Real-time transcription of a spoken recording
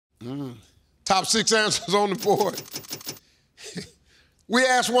Top 6 answers on the board. We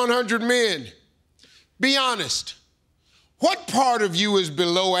asked 100 men, be honest, what part of you is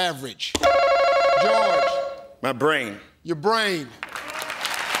below average? George. My brain. Your brain.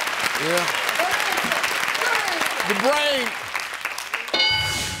 Yeah. The brain.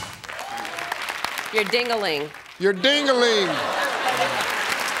 Your ding-a-ling. Your ding-a-ling.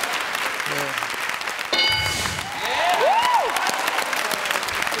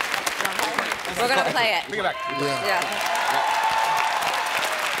 We're gonna play it. Bring it back. Yeah.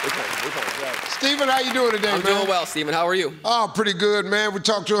 Stephen, how you doing today, man? I'm doing well, Stephen. How are you? Oh, pretty good, man. We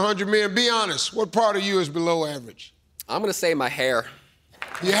talked to 100 men. Be honest, what part of you is below average? I'm gonna say my hair.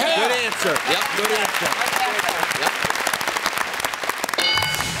 Your hair? Good answer. Yep. Good answer. Yep.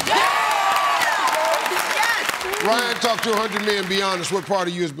 Ryan talked to 100 men. Be honest, what part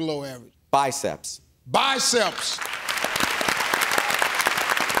of you is below average? Biceps. Biceps.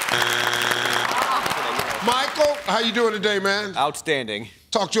 Michael, how you doing today, man? Outstanding.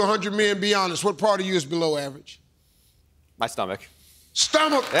 Talk to 100 men. Be honest, what part of you is below average? My stomach.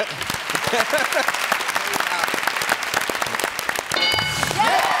 Stomach. Yep.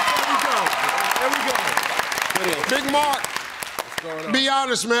 There we go. Big Mark. Be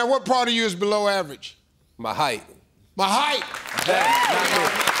honest, man. What part of you is below average? My height. My height.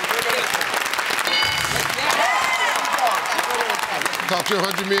 Talk to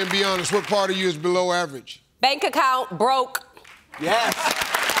 100 men. Be honest. What part of you is below average? Bank account broke. Yes.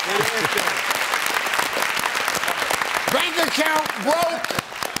 Good answer. Bank account broke.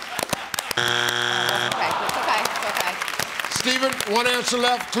 It's okay. Stephen, one answer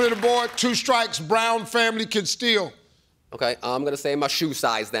left. Clear the board. 2 strikes. Brown family can steal. Okay, I'm gonna say my shoe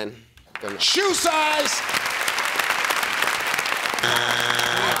size then. Shoe size.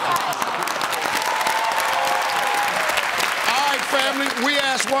 All right, family. We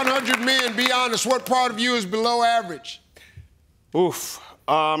asked 100 men. Be honest. What part of you is below average? Oof.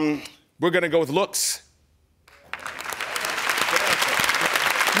 We're gonna go with looks.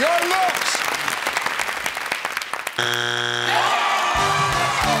 Your looks.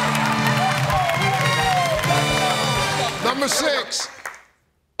 Number 6.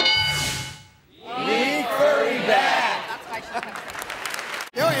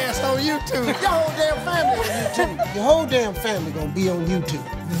 Your ass on YouTube. Your whole damn family on YouTube. Your whole damn family gonna be on YouTube.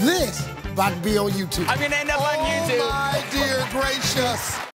 This about to be on YouTube. I'm gonna end up on YouTube. Oh, my dear gracious.